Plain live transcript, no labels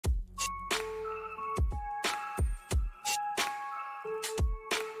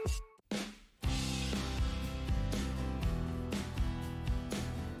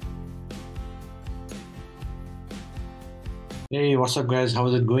Hey, what's up, guys?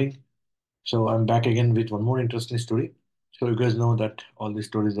 How's it going? So, I'm back again with one more interesting story. So, you guys know that all these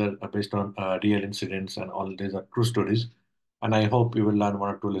stories are based on real incidents and all these are true stories. And I hope you will learn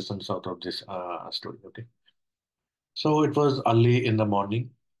one or two lessons out of this story. Okay. So, it was early in the morning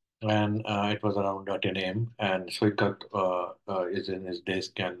and it was around 10 a.m. And Swikat is in his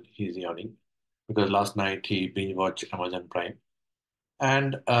desk and he's yawning because last night he binge watched Amazon Prime.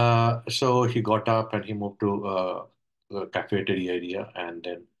 And so he got up and he moved to the cafeteria area and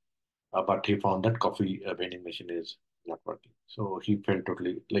then but he found that coffee vending machine is not working. So he felt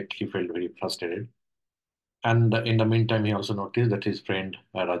totally like he felt very frustrated. And in the meantime, he also noticed that his friend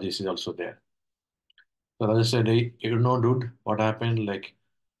Rajesh is also there. So Rajesh said, "Hey, you know, dude, what happened? Like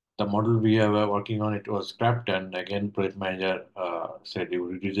the model we were working on, it was scrapped, and again, project manager said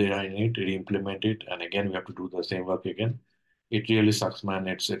you redesign it, re-implement it, and again we have to do the same work again. It really sucks, man.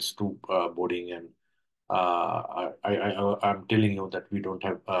 It's too boring, and I'm telling you that we don't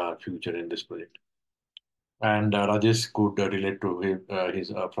have a future in this project." And Rajesh could relate to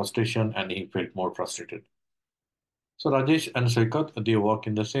his frustration and he felt more frustrated. So Rajesh and Saikat, they work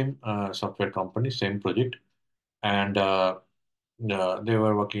in the same software company, same project, and they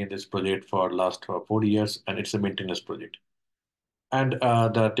were working in this project for last 4 years, and it's a maintenance project. And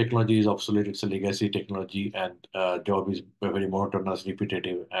the technology is obsolete; it's a legacy technology, and job is very monotonous,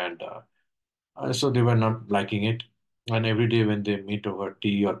 repetitive, and so they were not liking it. And every day when they meet over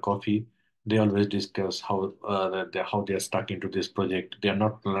tea or coffee, they always discuss how they are stuck into this project. They are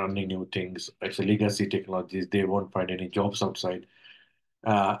not learning new things. It's a legacy technologies. They won't find any jobs outside.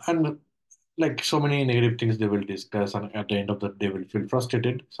 And like so many negative things they will discuss, and at the end of the day, they will feel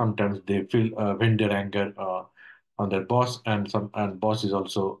frustrated. Sometimes they feel vent their anger on their boss, and boss is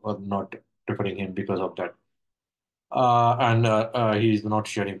also not preferring him because of that and he is not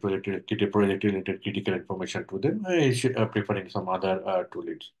sharing project related critical information to them. He's preferring some other two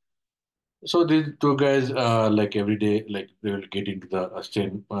leads. So these two guys, like every day, like they will get into the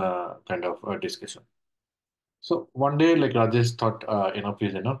same kind of discussion. So one day, like Rajesh thought enough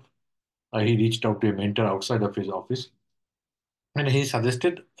is enough. He reached out to a mentor outside of his office, and he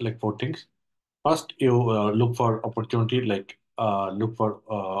suggested like four things. First, you look for opportunity, look for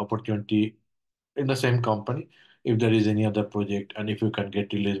opportunity in the same company if there is any other project and if you can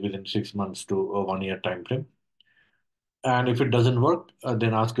get released within 6 months to a 1 year time frame. And if it doesn't work,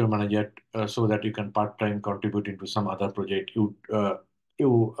 then ask your manager so that you can part-time contribute into some other project. You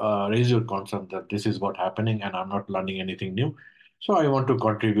raise your concern that this is what happening and I'm not learning anything new. So I want to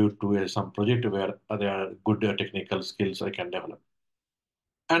contribute to some project where there are good technical skills I can develop.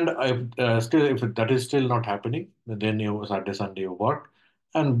 And if that is still not happening, then you Saturday, Sunday you work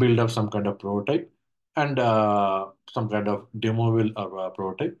and build up some kind of prototype and some kind of demo will or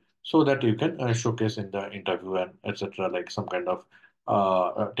prototype so that you can showcase in the interview and etc. Like some kind of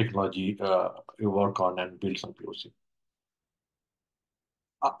technology you work on and build some POC.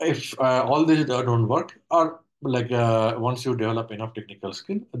 If all these don't work, or like once you develop enough technical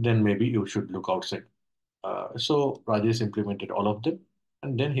skill, then maybe you should look outside. So Rajesh implemented all of them,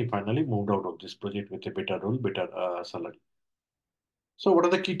 and then he finally moved out of this project with a better role, better salary. So, what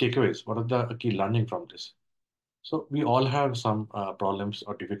are the key takeaways? What are the key learning from this? So, we all have some problems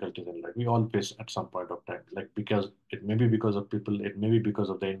or difficulties in life. We all face at some point of time, like because it may be because of people, it may be because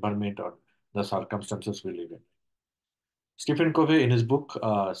of the environment or the circumstances we live in. Stephen Covey, in his book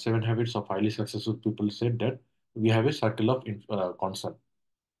Seven Habits of Highly Successful People, said that we have a circle of concern,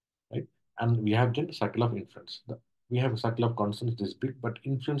 right? And we have then circle of influence. We have a circle of concerns this big, but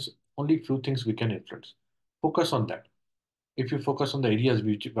influence only few things we can influence. Focus on that. If you focus on the areas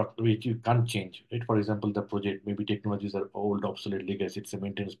which you can't change, right? For example, the project, maybe technologies are old, obsolete, legacy, it's a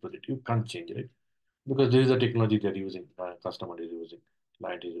maintenance project. You can't change it because there is a technology they're using, customer is using,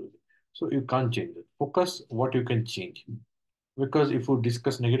 client is using. So you can't change it. Focus what you can change. Because if you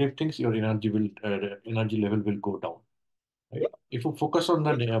discuss negative things, your energy level will go down. Right? If you focus on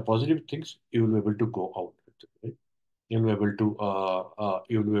the positive things, you will be able to go out. Right? You'll be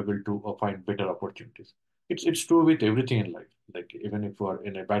able to find better opportunities. It's true with everything in life. Like even if you are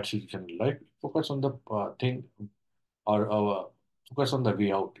in a bad situation in life, focus on the thing or focus on the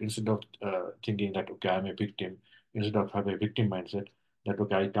way out instead of thinking that okay, I'm a victim. Instead of have a victim mindset that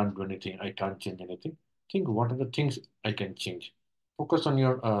okay, I can't do anything, I can't change anything. Think what are the things I can change. Focus on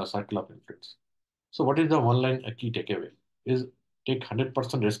your circle of influence. So, what is the one line a key takeaway? Is take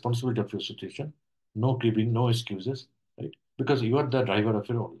 100% responsibility of your situation. No cribbing, no excuses, right? Because you are the driver of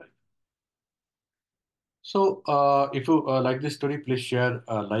your own life. So, if you like this story, please share,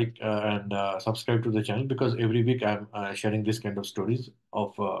 like, and subscribe to the channel because every week I'm sharing this kind of stories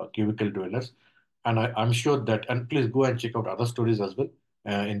of cubicle dwellers. And I'm sure that, and please go and check out other stories as well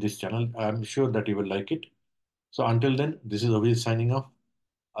in this channel. I'm sure that you will like it. So until then, this is Abhijit signing off.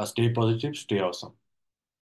 Stay positive, stay awesome.